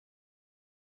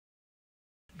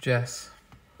Jess,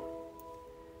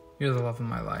 you're the love of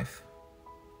my life.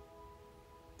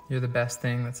 You're the best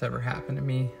thing that's ever happened to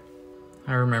me.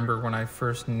 I remember when I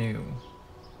first knew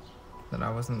that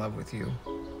I was in love with you.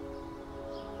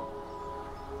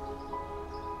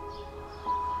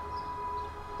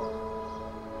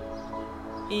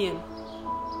 Ian,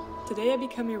 today I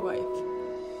become your wife,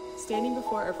 standing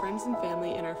before our friends and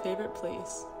family in our favorite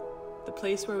place, the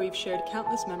place where we've shared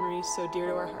countless memories so dear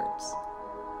to our hearts.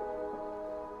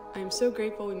 I am so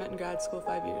grateful we met in grad school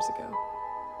 5 years ago.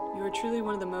 You are truly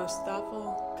one of the most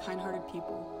thoughtful, kind-hearted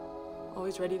people,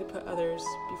 always ready to put others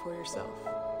before yourself.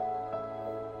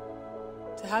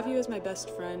 To have you as my best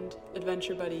friend,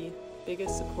 adventure buddy,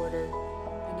 biggest supporter,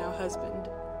 and now husband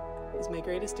is my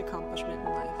greatest accomplishment in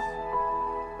life.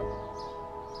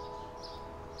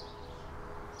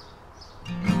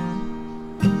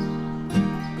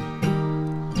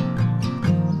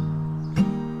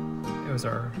 It was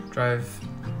our drive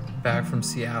back from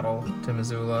Seattle to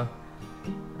Missoula.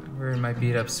 We were in my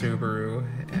beat-up Subaru,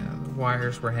 and the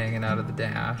wires were hanging out of the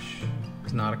dash. It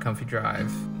was not a comfy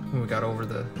drive. When we got over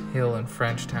the hill in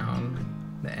Frenchtown,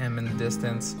 the M in the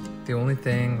distance, the only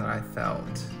thing that I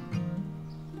felt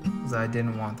was I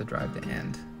didn't want the drive to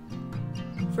end.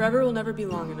 Forever will never be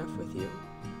long enough with you.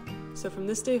 So from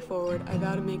this day forward, I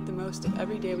vow to make the most of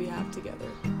every day we have together.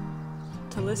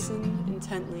 To listen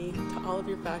intently to all of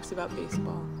your facts about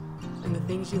baseball and the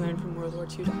things you learned from World War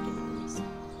II documentaries.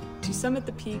 To summit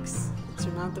the peaks and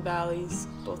surmount the valleys,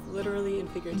 both literally and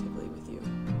figuratively with you.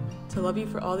 To love you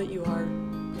for all that you are,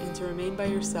 and to remain by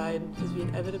your side as we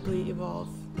inevitably evolve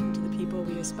into the people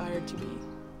we aspired to be.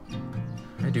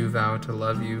 I do vow to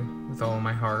love you with all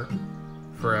my heart,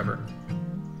 forever.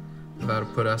 I vow to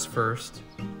put us first,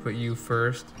 put you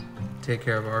first, take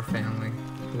care of our family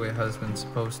the way a husband's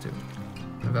supposed to.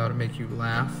 I vow to make you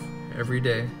laugh every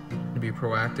day, to be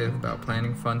proactive about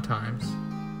planning fun times,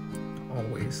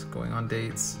 always going on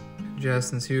dates. Jess,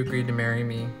 since you agreed to marry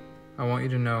me, I want you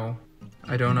to know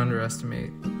I don't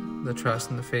underestimate the trust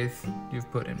and the faith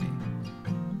you've put in me.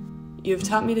 You have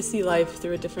taught me to see life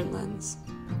through a different lens,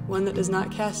 one that does not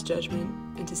cast judgment,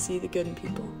 and to see the good in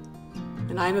people.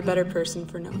 And I am a better person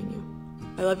for knowing you.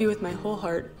 I love you with my whole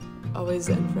heart, always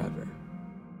and forever.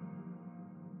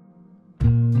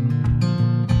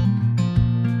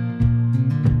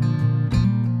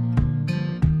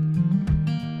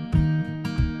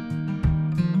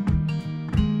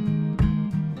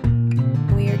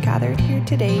 We are gathered here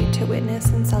today to witness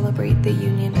and celebrate the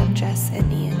union of Jess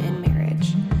and Ian in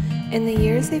marriage. In the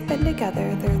years they've been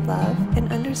together, their love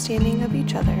and understanding of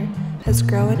each other has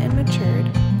grown and matured,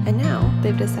 and now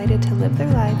they've decided to live their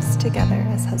lives together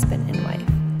as husband and wife.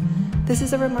 This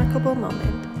is a remarkable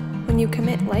moment when you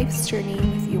commit life's journey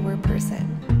with your person.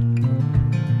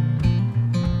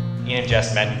 Ian and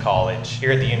Jess met in college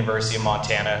here at the University of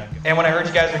Montana. And when I heard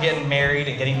you guys were getting married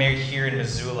here in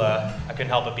Missoula, I couldn't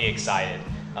help but be excited.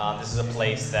 This is a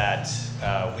place that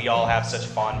we all have such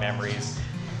fond memories.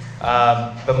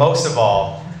 But most of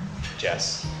all,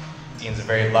 Jess, Ian's a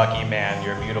very lucky man.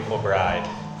 You're a beautiful bride.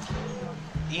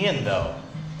 Ian, though.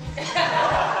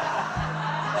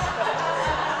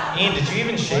 Ian, did you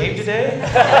even shave today?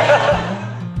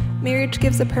 Marriage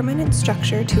gives a permanent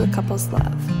structure to a couple's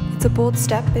love. It's a bold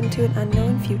step into an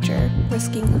unknown future,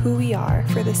 risking who we are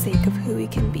for the sake of who we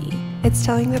can be. It's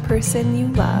telling the person you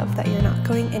love that you're not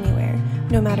going anywhere,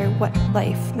 no matter what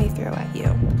life may throw at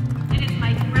you. It is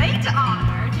my great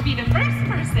honor to be the first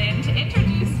person to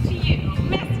introduce to you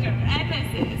Mr. and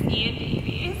Mrs. Ian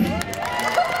Davies.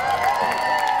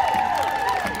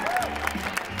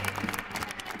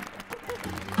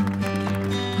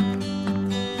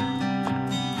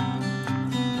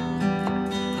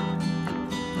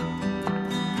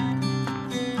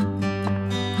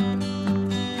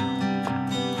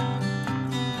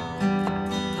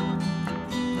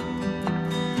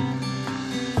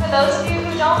 For those of you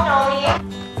who don't know me,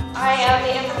 I am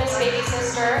the infamous baby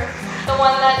sister, the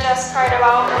one that Jess cried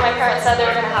about when my parents said they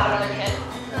were going to have another kid.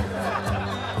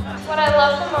 What I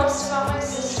love the most about my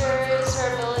sister is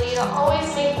her ability to always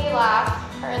make me laugh,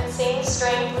 her insane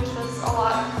strength, which was a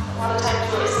lot of times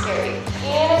really scary.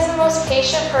 Ian is the most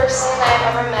patient person I've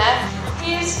ever met.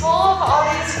 He is full of all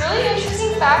these really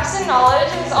interesting facts and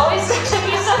knowledge, and it's always teaching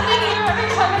me something new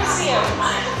every time I see him.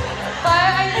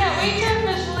 But I can't wait to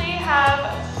officially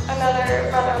have another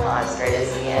brother-in-law as great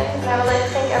as Ian, and I would like to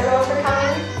thank everyone for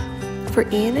coming. For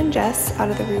Ian and Jess,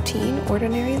 out of the routine,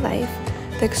 ordinary life,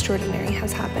 the extraordinary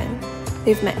has happened.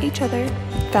 They've met each other,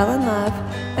 fell in love,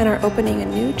 and are opening a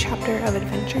new chapter of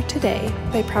adventure today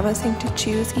by promising to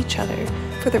choose each other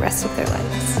for the rest of their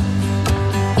lives.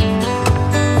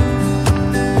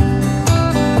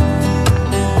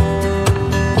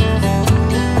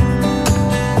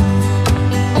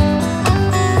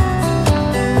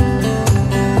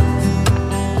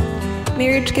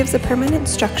 gives a permanent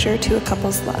structure to a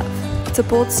couple's love. It's a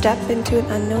bold step into an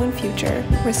unknown future,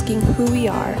 risking who we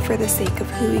are for the sake of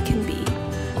who we can be.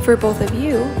 For both of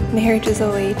you, marriage is a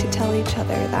way to tell each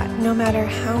other that no matter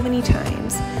how many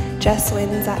times Jess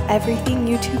wins at everything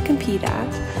you two compete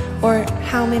at, or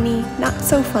how many not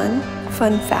so fun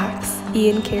facts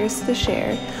Ian cares to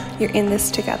share, you're in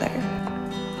this together.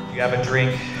 If you have a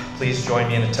drink, please join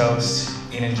me in a toast.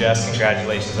 Ian and Jess,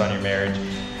 congratulations on your marriage.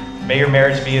 May your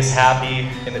marriage be as happy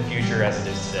in the future as it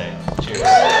is today. Cheers.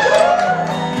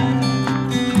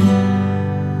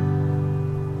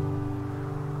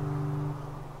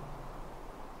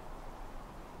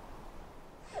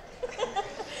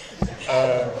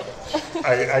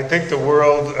 I think the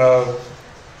world of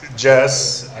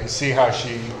Jess. I see how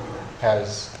she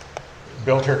has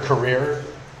built her career.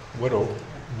 What a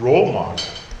role model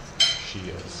she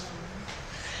is.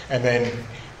 And then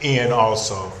Ian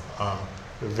also, a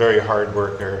very hard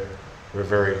worker. We're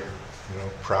very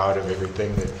proud of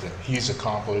everything that he's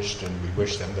accomplished, and we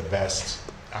wish them the best.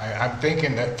 I'm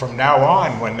thinking that from now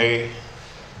on, when they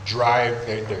drive,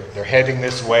 they're heading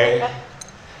this way,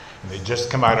 and they just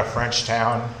come out of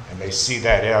Frenchtown, and they see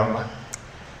that M,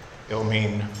 it'll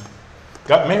mean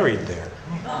got married there.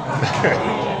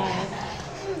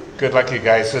 Good luck, you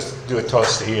guys. Let's do a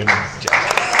toast to Ian and Jeff.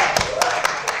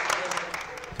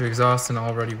 To exhaust an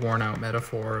already worn-out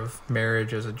metaphor of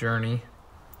marriage as a journey,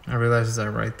 I realize as I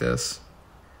write this,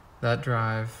 that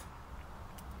drive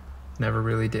never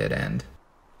really did end.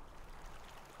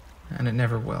 And it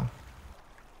never will.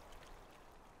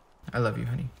 I love you,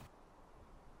 honey.